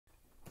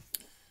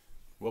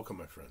Welcome,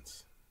 my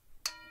friends.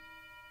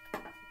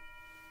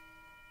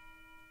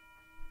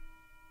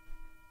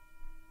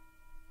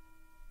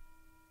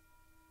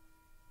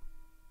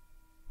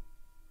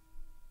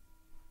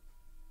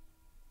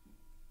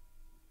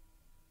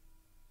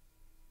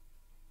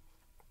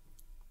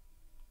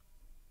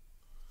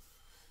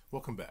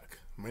 Welcome back.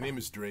 My name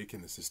is Drake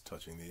and this is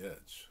Touching the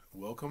Edge.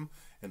 Welcome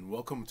and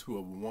welcome to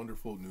a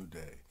wonderful new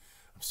day.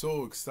 I'm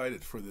so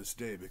excited for this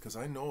day because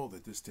I know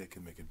that this day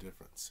can make a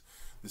difference.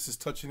 This is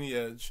Touching the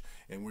Edge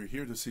and we're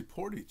here to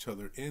support each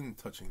other in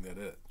touching that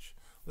edge.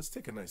 Let's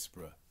take a nice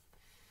breath.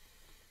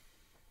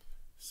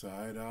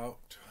 Side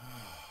out.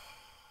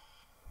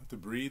 Let the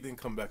breathing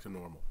come back to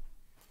normal.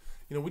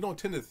 You know, we don't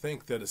tend to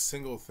think that a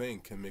single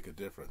thing can make a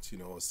difference. You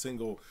know, a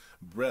single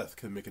breath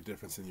can make a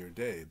difference in your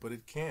day, but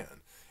it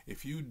can.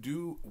 If you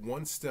do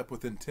one step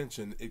with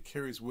intention, it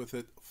carries with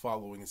it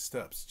following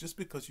steps, just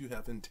because you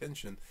have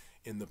intention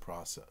in the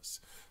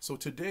process. So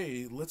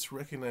today, let's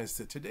recognize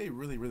that today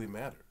really, really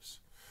matters.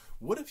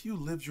 What if you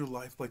lived your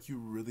life like you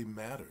really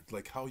mattered,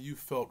 like how you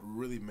felt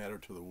really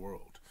mattered to the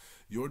world?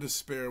 Your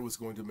despair was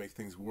going to make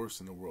things worse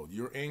in the world.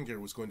 Your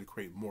anger was going to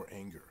create more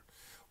anger.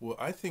 Well,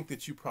 I think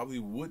that you probably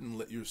wouldn't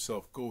let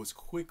yourself go as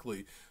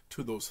quickly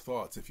to those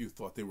thoughts if you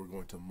thought they were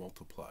going to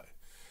multiply.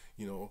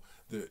 You know,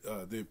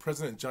 the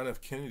President John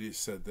F. Kennedy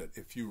said that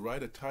if you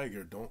ride a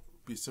tiger, don't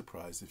be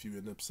surprised if you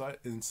end up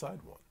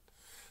inside one.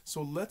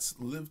 So let's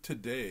live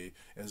today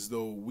as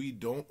though we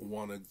don't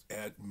want to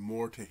add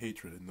more to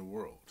hatred in the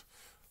world.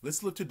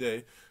 Let's live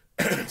today,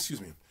 excuse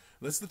me,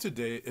 let's live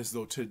today as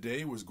though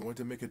today was going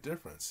to make a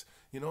difference.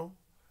 You know,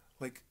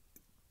 like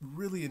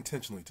really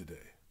intentionally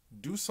today.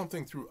 Do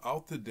something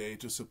throughout the day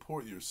to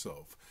support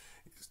yourself.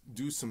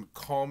 Do some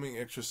calming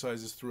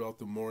exercises throughout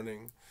the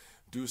morning.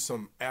 Do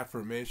some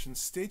affirmations.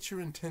 State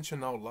your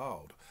intention out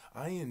loud.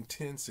 I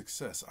intend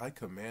success. I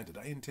command it.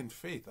 I intend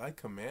faith. I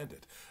command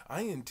it.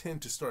 I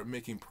intend to start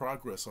making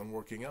progress on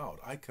working out.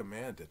 I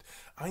command it.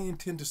 I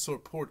intend to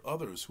support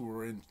others who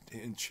are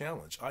in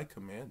challenge. I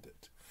command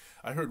it.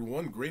 I heard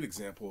one great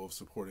example of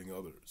supporting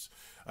others.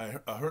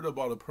 I heard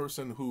about a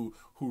person who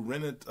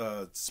rented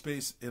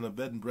space in a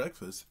bed and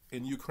breakfast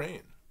in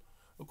Ukraine.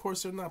 Of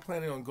course, they're not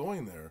planning on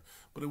going there,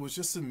 but it was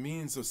just a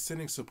means of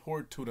sending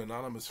support to an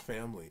anonymous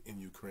family in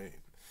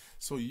Ukraine.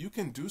 So you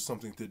can do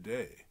something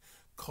today.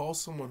 Call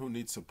someone who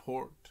needs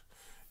support.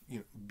 You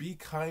know, be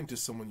kind to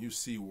someone you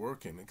see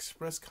working.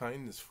 Express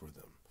kindness for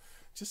them.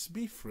 Just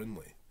be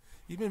friendly.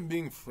 Even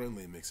being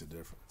friendly makes a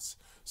difference.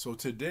 So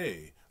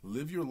today,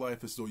 live your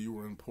life as though you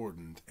were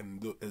important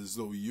and as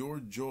though your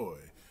joy,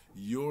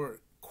 your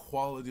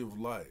quality of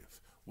life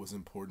was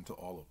important to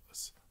all of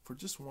us for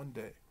just one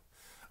day.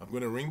 I'm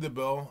going to ring the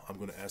bell. I'm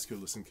going to ask you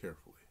to listen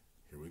carefully.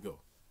 Here we go.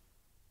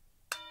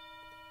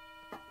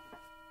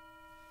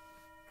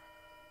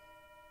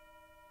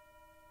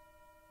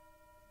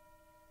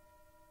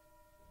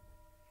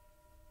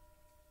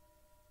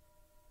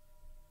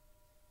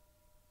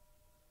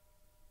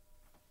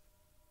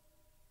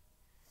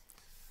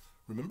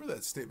 Remember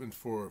that statement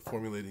for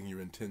formulating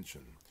your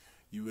intention.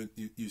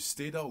 You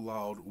state out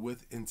loud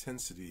with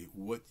intensity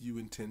what you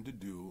intend to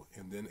do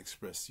and then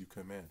express you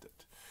command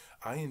it.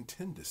 I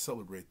intend to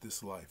celebrate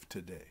this life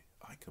today.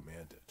 I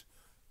command it.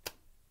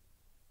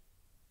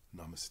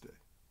 Namaste.